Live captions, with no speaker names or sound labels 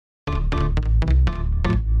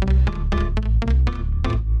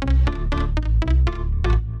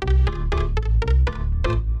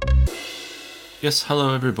Yes,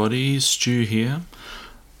 hello everybody, Stu here.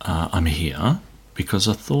 I'm here because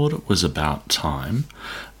I thought it was about time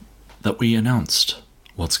that we announced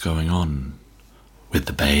what's going on with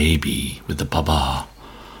the baby, with the baba.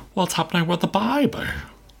 What's happening with the baby?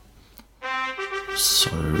 So,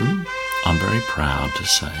 I'm very proud to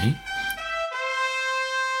say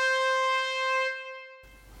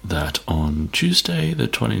that on Tuesday the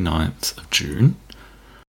 29th of June,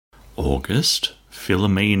 August,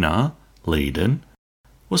 Philomena Leedon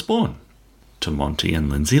was born to Monty and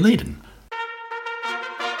Lindsay Leedon.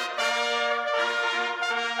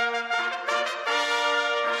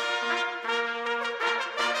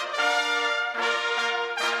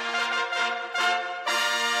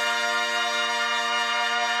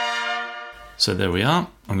 So there we are.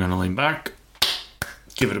 I'm going to lean back,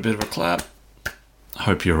 give it a bit of a clap.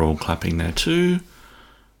 Hope you're all clapping there too.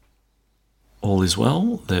 All is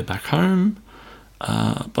well. They're back home.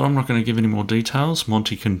 But I'm not going to give any more details.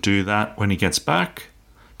 Monty can do that when he gets back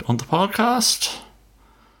on the podcast.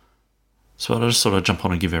 So I just sort of jump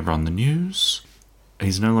on and give everyone the news.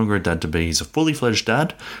 He's no longer a dad-to-be. He's a fully fledged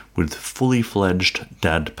dad with fully fledged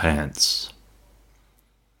dad pants.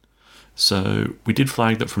 So we did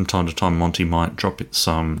flag that from time to time Monty might drop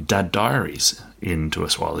some dad diaries into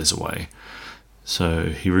us while he's away. So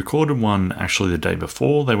he recorded one actually the day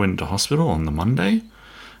before they went into hospital on the Monday.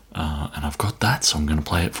 And I've got that, so I'm going to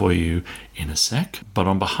play it for you in a sec. But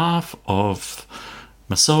on behalf of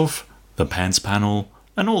myself, the Pants Panel,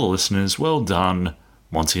 and all the listeners, well done,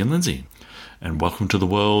 Monty and Lindsay. And welcome to the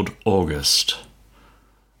world, August.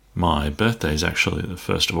 My birthday is actually the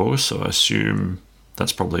 1st of August, so I assume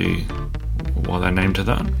that's probably why they named her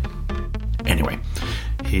that. Anyway,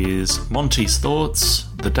 here's Monty's thoughts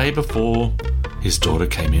the day before his daughter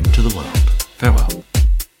came into the world. Farewell.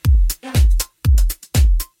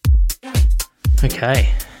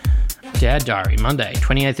 Okay, Dad Diary, Monday,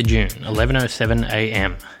 28th of June,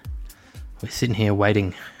 11:07am. We're sitting here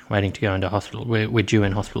waiting to go into hospital. We're due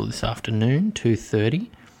in hospital this afternoon, 2:30.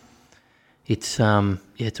 It's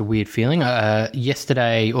it's a weird feeling.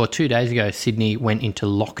 Yesterday or 2 days ago, Sydney went into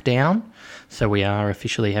lockdown, so we are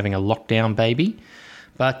officially having a lockdown baby.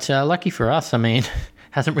 But lucky for us, I mean,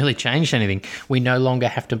 hasn't really changed anything. We no longer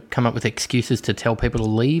have to come up with excuses to tell people to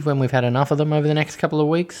leave when we've had enough of them over the next couple of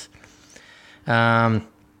weeks. So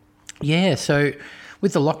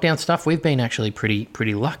with the lockdown stuff, we've been actually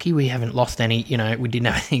pretty lucky. We haven't lost any, we didn't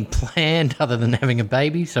have anything planned other than having a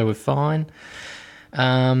baby, so we're fine.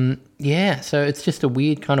 So it's just a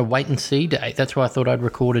weird kind of wait and see day. That's why I thought I'd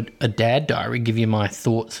recorded a dad diary, give you my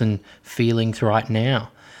thoughts and feelings right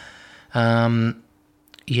now.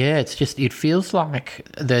 It feels like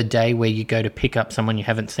the day where you go to pick up someone you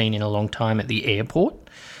haven't seen in a long time at the airport.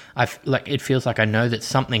 It feels like I know that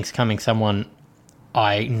something's coming, someone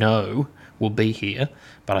I know will be here,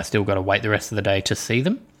 but I still got to wait the rest of the day to see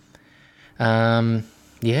them.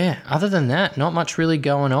 Other than that, not much really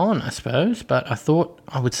going on, I suppose, but I thought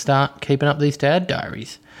I would start keeping up these dad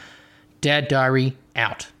diaries. Dad diary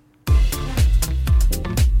out.